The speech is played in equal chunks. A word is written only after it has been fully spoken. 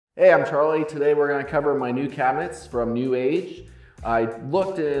Hey, I'm Charlie. Today we're going to cover my new cabinets from NewAge. I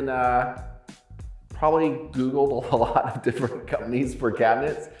looked and probably Googled a lot of different companies for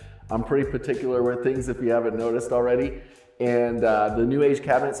cabinets. I'm pretty particular with things if you haven't noticed already. And the NewAge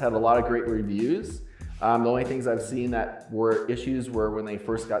cabinets had a lot of great reviews. The only things I've seen that were issues were when they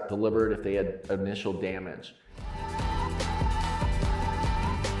first got delivered, if they had initial damage.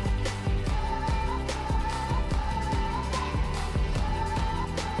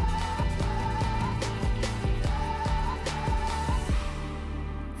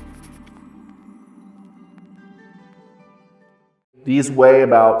 These weigh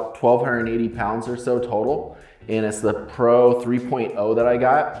about 1,280 pounds or so total, and it's the Pro 3.0 that I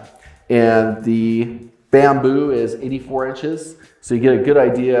got. And the bamboo is 84 inches, so you get a good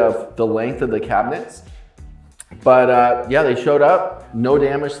idea of the length of the cabinets. But yeah, they showed up, no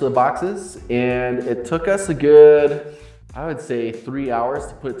damage to the boxes, and it took us a good, I would say 3 hours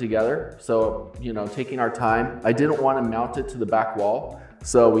to put it together. So, you know, taking our time. I didn't want to mount it to the back wall,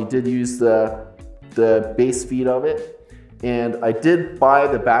 so we did use the base feet of it. And I did buy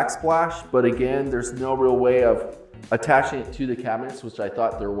the backsplash, but again, there's no real way of attaching it to the cabinets, which I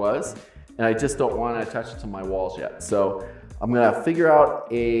thought there was. And I just don't want to attach it to my walls yet. So I'm gonna figure out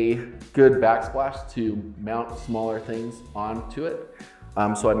a good backsplash to mount smaller things onto it.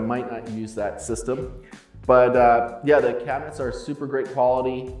 So I might not use that system. But yeah, the cabinets are super great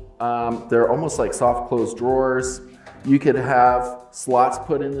quality. They're almost like soft closed drawers. You could have slots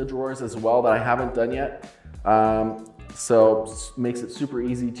put in the drawers as well that I haven't done yet. So makes it super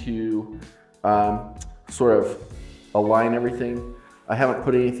easy to sort of align everything. I haven't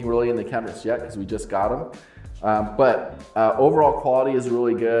put anything really in the cabinets yet because we just got them. But overall quality is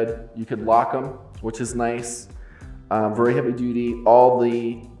really good. You could lock them, which is nice. Very heavy duty. All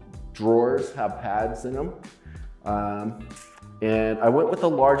the drawers have pads in them. And I went with a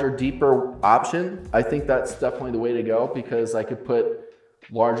larger, deeper option. I think that's definitely the way to go because I could put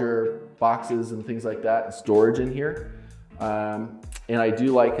larger boxes and things like that and storage in here. And I do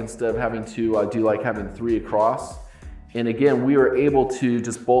like, instead of having two, I do like having three across. And again, we were able to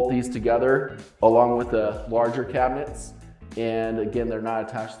just bolt these together along with the larger cabinets. And again, they're not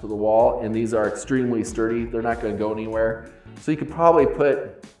attached to the wall, and these are extremely sturdy. They're not gonna go anywhere. So you could probably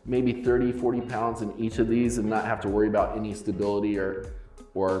put maybe 30, 40 pounds in each of these and not have to worry about any stability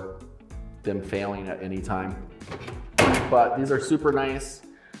or them failing at any time. But these are super nice.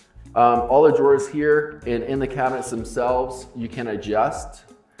 All the drawers here and in the cabinets themselves, you can adjust.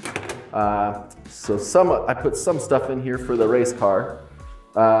 So I put some stuff in here for the race car.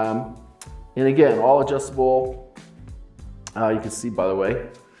 And again, all adjustable. You can see, by the way,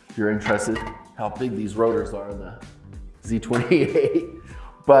 if you're interested, how big these rotors are in the Z28.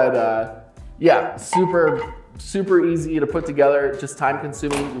 But yeah, super easy to put together, just time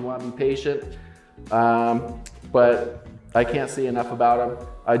consuming. You want to be patient. But I can't say enough about them.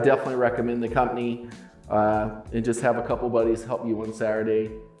 I definitely recommend the company and just have a couple buddies help you one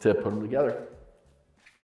Saturday to put them together.